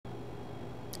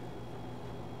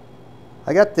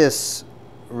I got this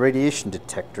radiation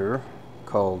detector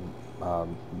called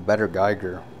Better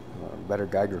Geiger, Better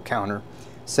Geiger counter,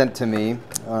 sent to me.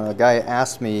 A guy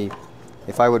asked me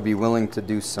if I would be willing to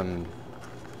do some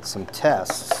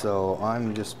tests, so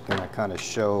I'm just going to kind of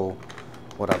show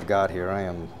what I've got here. I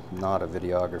am not a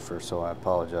videographer, so I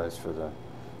apologize for the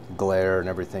glare and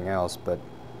everything else, but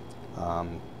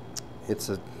it's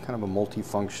a kind of a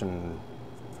multi-function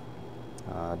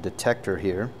detector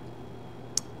here,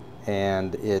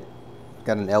 and it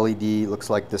got an LED, looks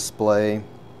like display,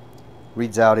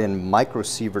 reads out in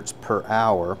microsieverts per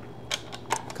hour.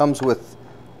 Comes with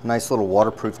a nice little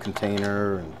waterproof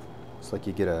container, and looks like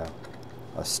you get a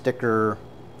sticker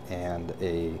and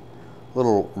a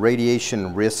little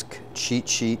radiation risk cheat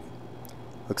sheet.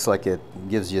 Looks like it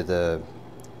gives you the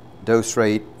dose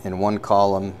rate in one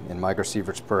column in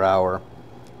microsieverts per hour,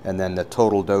 and then the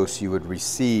total dose you would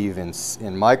receive in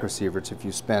microsieverts if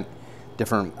you spent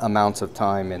different amounts of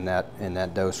time in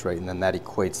that dose rate, and then that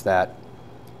equates that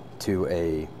to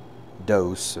a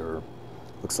dose, or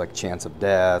looks like chance of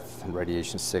death and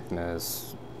radiation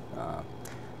sickness.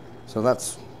 So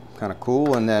that's kind of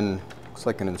cool. And then looks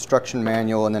like an instruction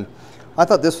manual. And then I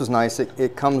thought this was nice.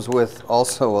 It comes with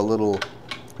also a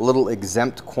little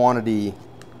exempt quantity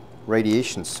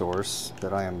radiation source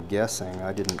that I am guessing,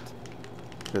 I could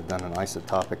have done an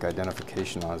isotopic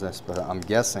identification on this, but I'm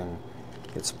guessing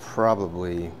it's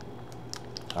probably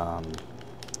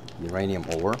uranium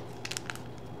ore.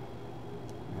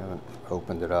 I haven't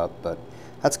opened it up, but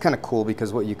that's kind of cool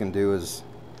because what you can do is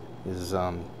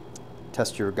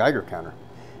test your Geiger counter,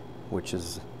 which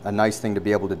is a nice thing to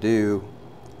be able to do.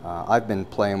 I've been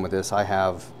playing with this. I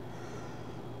have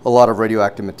a lot of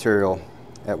radioactive material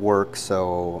at work,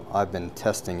 so I've been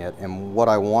testing it, and what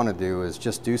I want to do is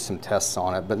just do some tests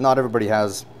on it, but not everybody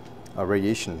has a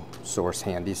radiation source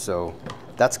handy, so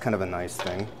that's kind of a nice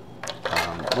thing.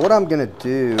 What I'm going to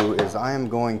do is I've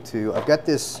got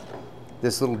this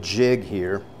little jig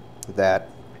here that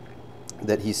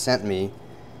he sent me,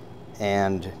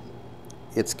 and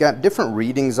it's got different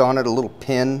readings on it, a little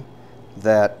pin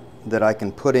that I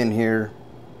can put in here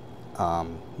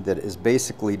that is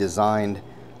basically designed.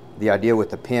 The idea with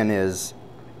the pin is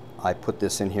I put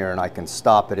this in here and I can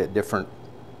stop it at different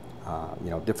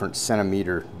different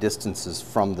centimeter distances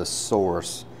from the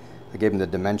source. I gave him the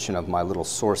dimension of my little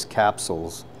source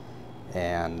capsules,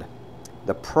 and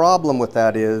the problem with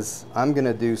that is I'm going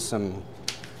to do some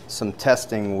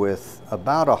testing with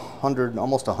about 100,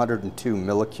 almost 102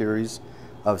 millicuries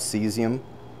of cesium,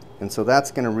 and so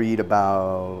that's going to read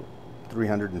about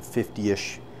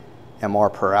 350-ish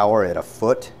MR per hour at a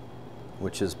foot,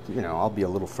 which is, I'll be a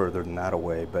little further than that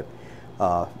away, but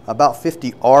about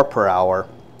 50 R per hour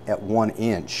at 1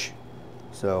 inch.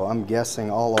 So I'm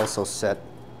guessing I'll also set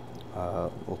a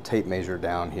little tape measure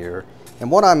down here.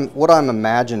 And what I'm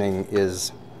imagining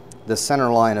is the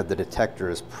center line of the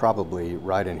detector is probably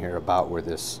right in here about where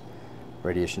this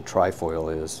radiation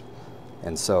trifoil is.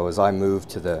 And so as I move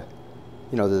to the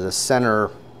the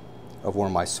center of where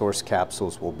my source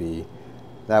capsules will be,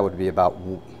 that would be about,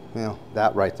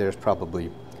 that right there is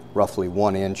probably roughly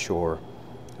 1 inch or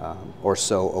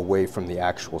so away from the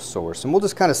actual source. And we'll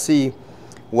just kind of see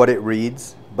what it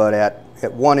reads, but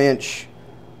at 1 inch,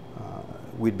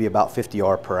 we'd be about 50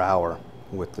 R per hour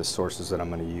with the sources that I'm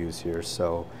going to use here.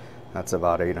 So that's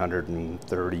about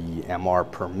 830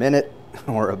 MR per minute,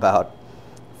 or about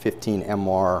 15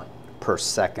 MR per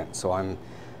second. So I'm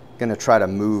going to try to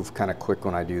move kind of quick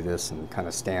when I do this and kind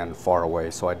of stand far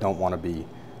away, so I don't want to be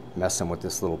messing with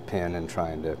this little pin and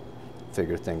trying to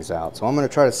figure things out. So I'm going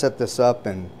to try to set this up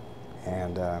and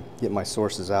get my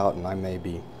sources out, and I may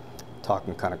be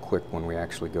talking kind of quick when we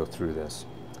actually go through this.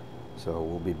 So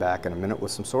we'll be back in a minute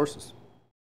with some sources.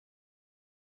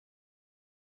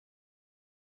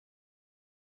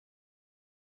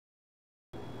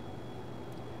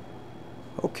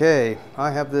 Okay, I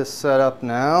have this set up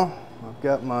now. I've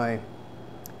got my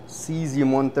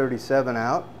cesium-137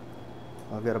 out.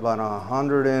 I've got about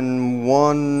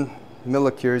 101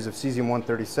 millicuries of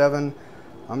cesium-137.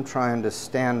 I'm trying to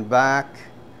stand back.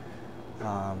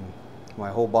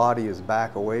 My whole body is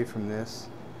back away from this.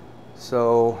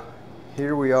 So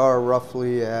here we are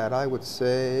roughly at, I would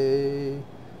say,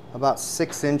 about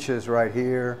 6 inches right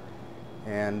here.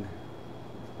 And I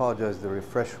apologize, the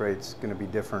refresh rate's going to be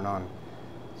different on,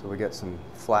 so we get some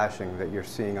flashing that you're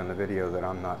seeing on the video that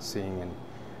I'm not seeing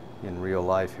in real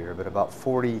life here, but about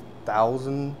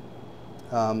 40,000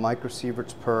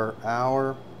 microsieverts per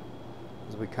hour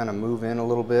as we kind of move in a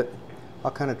little bit.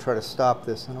 I'll kind of try to stop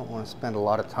this. I don't want to spend a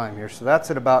lot of time here. So that's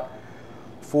at about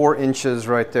 4 inches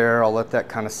right there. I'll let that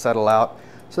kind of settle out.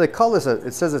 So they call this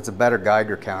it says it's a Better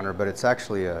Geiger counter, but it's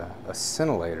actually a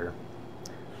scintillator,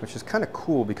 which is kind of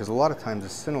cool because a lot of times a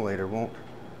scintillator won't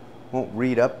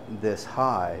read up this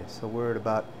high. So we're at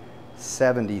about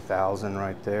 70,000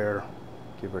 right there,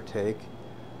 give or take.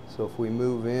 So if we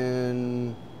move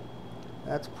in,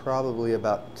 that's probably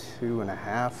about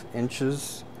 2.5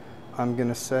 inches, I'm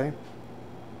gonna say.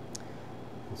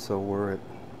 And so we're at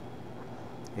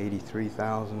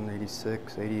 83,000,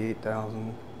 86,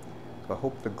 88,000. So I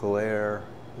hope the glare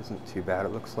isn't too bad. It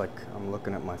looks like I'm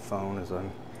looking at my phone as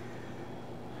I'm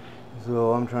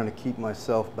trying to keep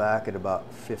myself back at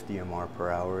about 50 MR per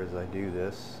hour as I do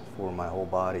this, for where my whole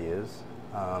body is.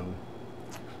 So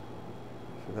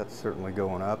that's certainly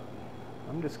going up.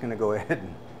 I'm just going to go ahead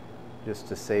and, just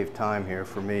to save time here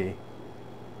for me,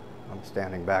 I'm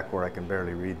standing back where I can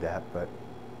barely read that, but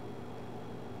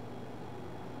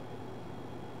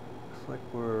looks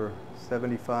like we're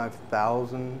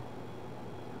 75,000.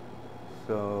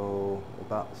 So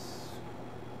about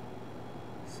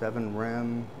 7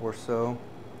 rem or so.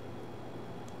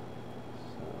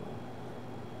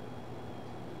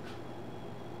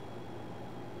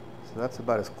 So that's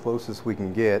about as close as we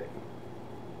can get.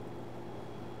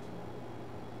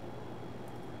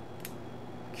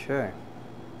 Okay.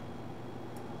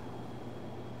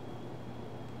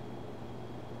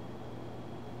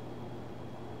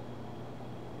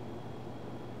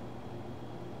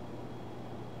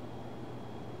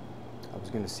 I was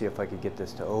going to see if I could get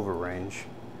this to overrange,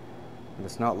 and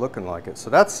it's not looking like it. So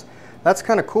that's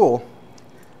kind of cool.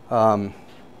 You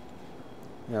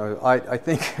know, I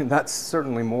think that's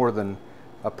certainly more than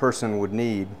a person would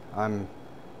need. I'm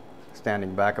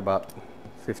standing back about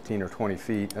 15 or 20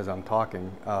 feet as I'm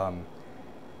talking,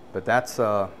 but that's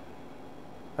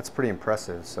pretty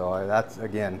impressive. So that's,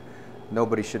 again,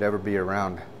 nobody should ever be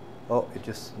around. Oh, it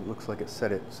just looks like it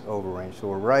said it's overrange. So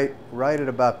we're right at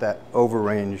about that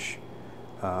overrange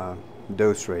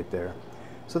dose rate there.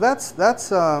 So that's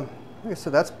like I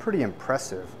said, that's pretty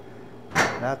impressive.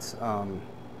 That's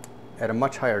at a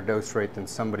much higher dose rate than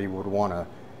somebody would want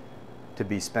to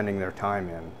be spending their time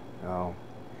in.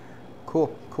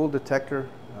 Cool detector.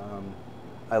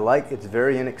 I like it's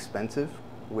very inexpensive,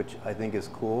 which I think is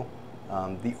cool.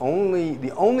 The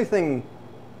only thing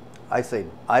I say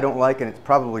I don't like, and it's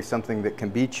probably something that can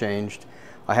be changed.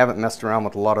 I haven't messed around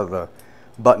with a lot of the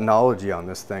buttonology on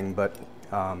this thing, but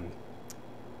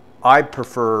I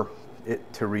prefer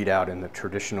it to read out in the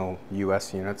traditional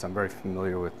US units. I'm very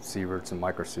familiar with sieverts and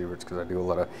microsieverts because I do a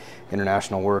lot of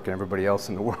international work, and everybody else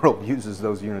in the world uses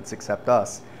those units except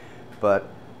us. But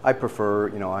I prefer,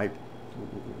 you know,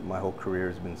 my whole career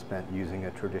has been spent using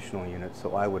a traditional unit,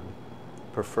 so I would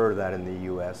prefer that in the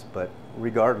US. But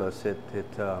regardless, it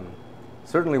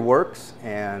certainly works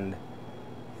and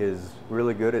is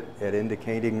really good at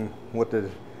indicating what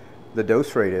the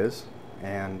dose rate is,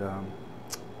 and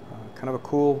kind of a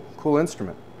cool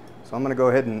instrument. So I'm going to go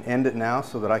ahead and end it now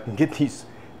so that I can get these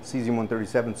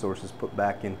cesium-137 sources put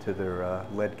back into their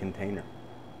lead container.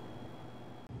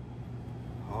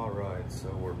 Alright, so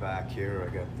we're back here.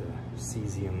 I got the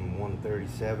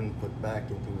cesium-137 put back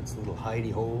into its little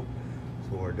hidey hole.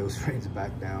 So our dose rate's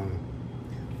back down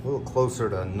a little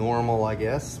closer to normal, I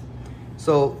guess.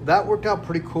 So that worked out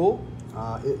pretty cool.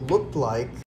 It looked like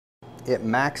it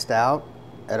maxed out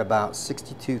at about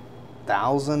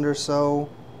 62,000 or so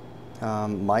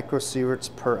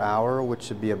microsieverts per hour, which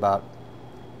would be about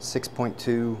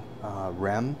 6.2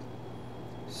 rem.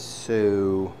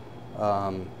 So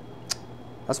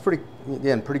that's pretty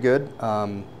good.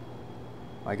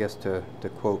 I guess to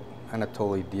quote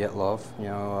Anatoly Dyatlov, you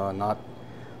know,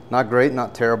 not great,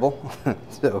 not terrible.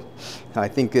 So I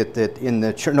think that in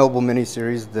the Chernobyl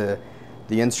miniseries,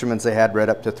 the instruments they had read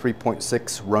up to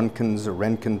 3.6 Roentgens or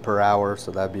Roentgen per hour,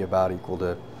 so that'd be about equal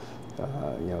to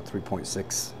you know,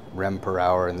 3.6 rem per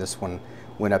hour, and this one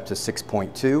went up to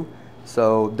 6.2.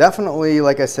 So definitely,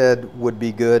 like I said, would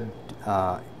be good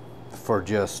for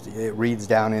just, it reads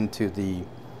down into the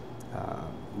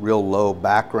real low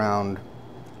background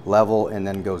level and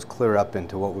then goes clear up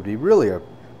into what would be really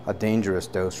a dangerous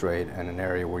dose rate in an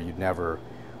area where you'd never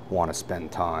want to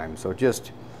spend time. So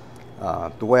just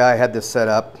the way I had this set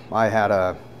up, I had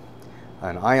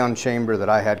an ion chamber that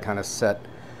I had kind of set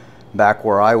back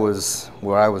where I was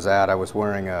at. I was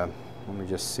wearing a, let me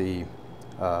just see,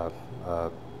 a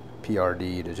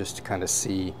PRD to just kind of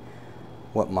see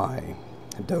what my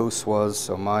dose was.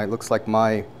 So it looks like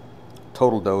my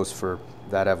total dose for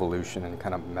that evolution and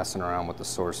kind of messing around with the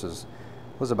sources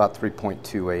was about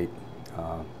 3.28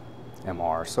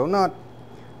 MR. So not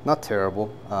terrible.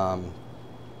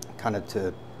 Kind of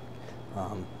to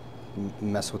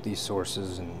mess with these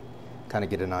sources and kind of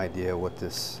get an idea what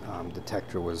this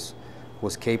detector was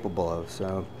capable of.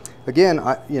 So again,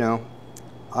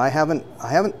 I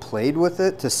haven't played with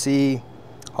it to see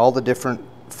all the different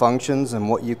functions and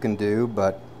what you can do,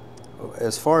 but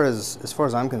as far as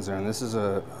I'm concerned, this is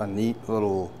a neat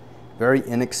little, very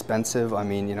inexpensive. I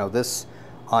mean, this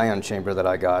ion chamber that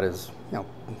I got is a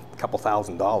couple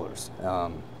 $1,000s.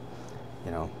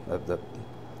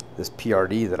 This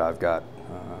PRD that I've got,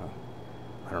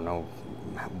 I don't know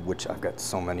which, I've got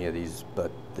so many of these,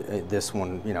 but this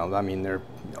one, I mean, they're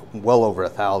well over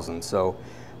 $1,000. So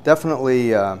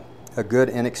definitely a good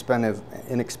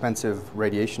inexpensive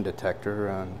radiation detector.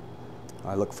 And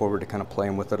I look forward to kind of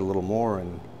playing with it a little more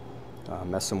and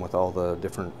messing with all the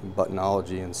different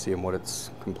buttonology and seeing what it's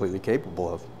completely capable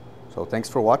of. So thanks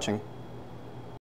for watching.